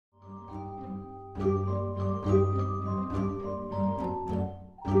So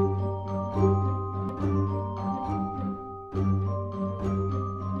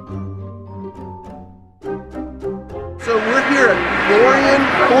we're here at Florean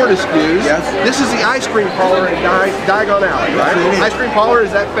Fortescue's. Yes. This is the ice cream parlor in Diagon Alley, right? Yes, ice cream parlor,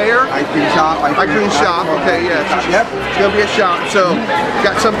 is that fair? Ice cream shop. Ice cream shop, okay, yeah. Yep. It's going to be a shop. So,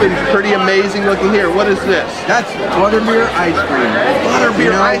 got something pretty amazing looking here. What is this? That's butterbeer ice cream.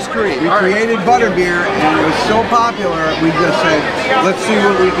 Butterbeer ice cream. We created butterbeer, and it was so popular, we just said, let's see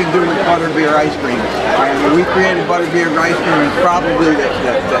what we can do with butterbeer ice cream. And we created butterbeer ice cream, and it's probably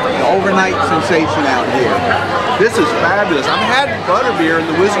the overnight sensation out here. This is fabulous. I've had butterbeer in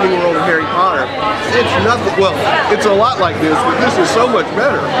the Wizarding World of Harry Potter. It's nothing, well, it's a lot like this, but this is so much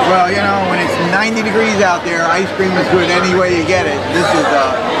better. Well, you know, when it's 90 degrees out there, ice cream is good any way you get it. This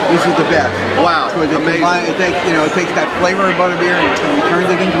is the best. Wow, amazing. It takes that flavor of butterbeer and it turns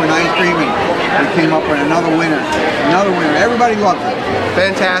it into an ice cream, and we came up with another winner. Another winner. Everybody loves it.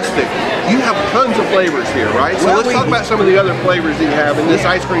 Fantastic. You have tons of flavors here, right? So let's talk about some of the other flavors that you have in this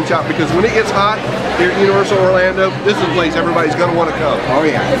ice cream shop, because when it gets hot here at Universal Orlando, this is a place everybody's going to want to come. Oh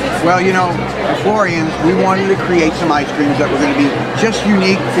yeah. Well, you know, at Florean's, we wanted to create some ice creams that were going to be just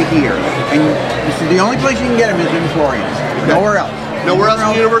unique to here. And this is the only place you can get them is in Florean's. Okay. Nowhere else. Nowhere else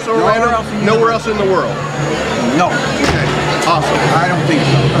in Universal Orlando? Nowhere else in the world? No. Okay. Awesome. I don't think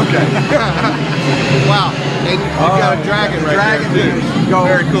so. Okay. Wow. And you've got a dragon right there too.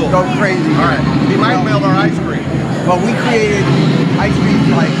 Very cool. Go crazy. All right. He might melt our ice cream. Well, we created ice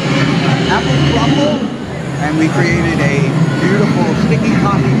creams like apple crumble, and we created a beautiful sticky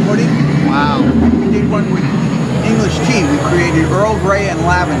coffee pudding. Wow. We did one with English tea. We created Earl Grey and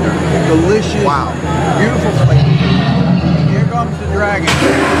lavender. Delicious. Wow. Beautiful flavor. Here comes the dragon.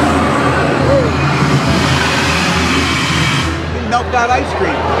 Melt that ice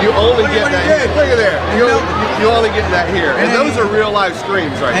cream. You only get that here. Look at there. You only get that here. And those are real live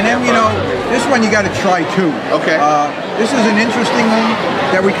streams right now. And then, you know, this one you got to try too. Okay. This is an interesting one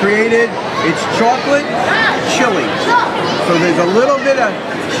that we created. It's chocolate chili. So there's a little bit of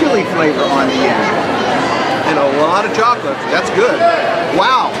chili flavor on the end. And a lot of chocolate. That's good.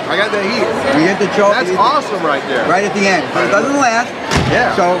 Wow. I got that heat. You get the chocolate. That's awesome right there. Right at the end. But it doesn't last.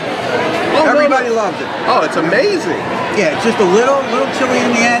 Yeah. So everybody loves it. Oh, it's amazing. Yeah, it's just a little chili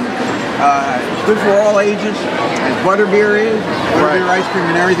in the end. It's good for all ages, as butterbeer is, butterbeer ice cream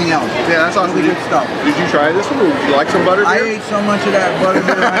and everything else. Yeah, that's awesome. Really good stuff. Did you try this one? Would you like some butterbeer? I ate so much of that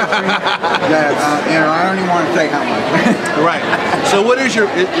butterbeer ice cream that I don't even want to say how much. Right. So what is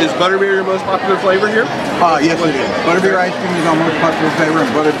butterbeer your most popular flavor here? Yes it is. Butterbeer ice cream is our most popular flavor,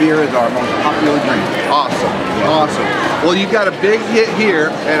 and butterbeer is our most popular drink. Awesome. Awesome. Well, you've got a big hit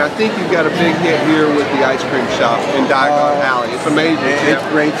here, and I think you've got a big hit here with the ice cream shop in Diagon Alley. It's amazing. It's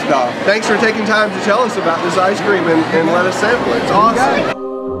great stuff. Thanks for taking time to tell us about this ice cream and let us sample it. It's awesome.